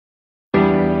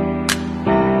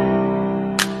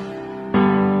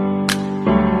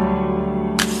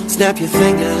snap your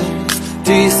fingers,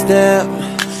 do your step.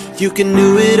 You can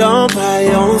do it all by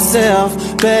yourself.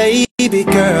 Baby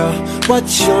girl,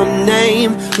 what's your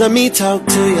name? Let me talk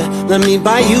to you, let me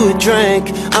buy you a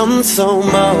drink. I'm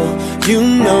Somo, you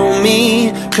know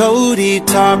me. Cody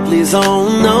Tarpley's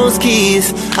on those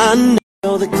keys. I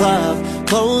know the club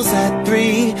close at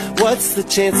 3. What's the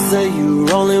chances of you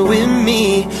rolling with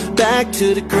me? Back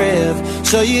to the crib,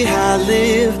 show you how I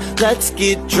live. Let's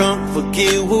get drunk,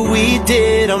 forget what we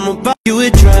did. I'ma buy you a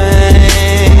drink.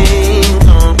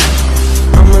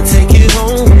 I'ma take you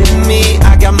home with me.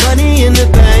 I got money in the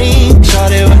bank.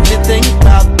 Shawty, what you think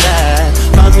about that?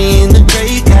 Find me in the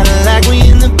gray Cadillac, we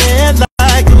in the bed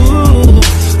like ooh,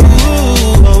 ooh,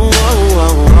 oh, oh,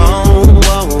 oh, oh,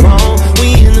 oh, oh. We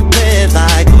in the bed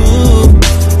like ooh,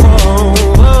 oh,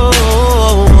 oh,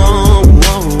 oh,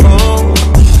 oh, oh.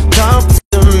 Talk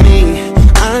to me,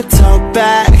 I talk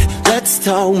back. Let's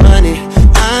talk money,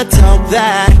 I talk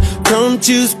that. Don't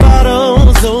juice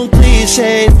bottles, don't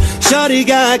cliches. Shorty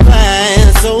got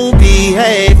class, so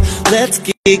behave. Let's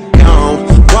get gone,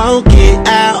 walk it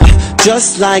out.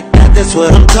 Just like that, that's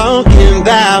what I'm talking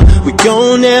about. We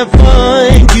gon' have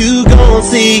fun, you gon'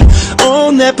 see.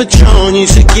 On that Patron, you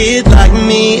should get like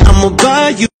me. I'ma buy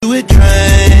you a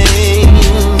drink.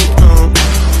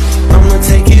 I'ma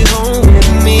take you home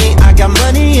with me. I got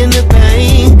money in the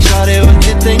bank. Shawty, what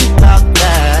you think about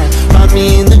that? Find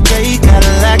me in the gray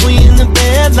Cadillac, we in the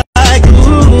bed like ooh,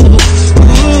 ooh,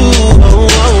 oh,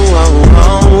 oh, oh,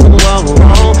 oh, oh,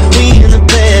 oh. We in the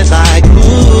bed like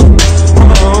ooh,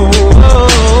 oh, oh,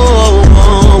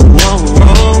 oh, oh,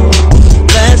 oh.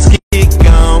 Let's get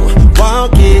gone,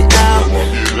 walk it out.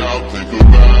 Think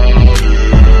about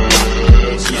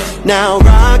it. Now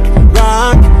rock,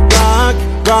 rock, rock,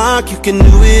 rock. You can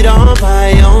do it all by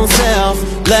yourself.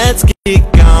 Let's get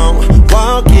gone,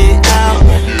 walk it out.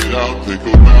 Think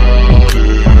about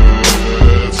it.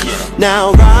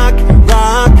 Now rock,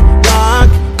 rock, rock,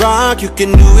 rock. You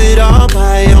can do it all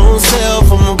by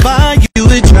yourself. I'ma buy you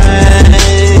a drink.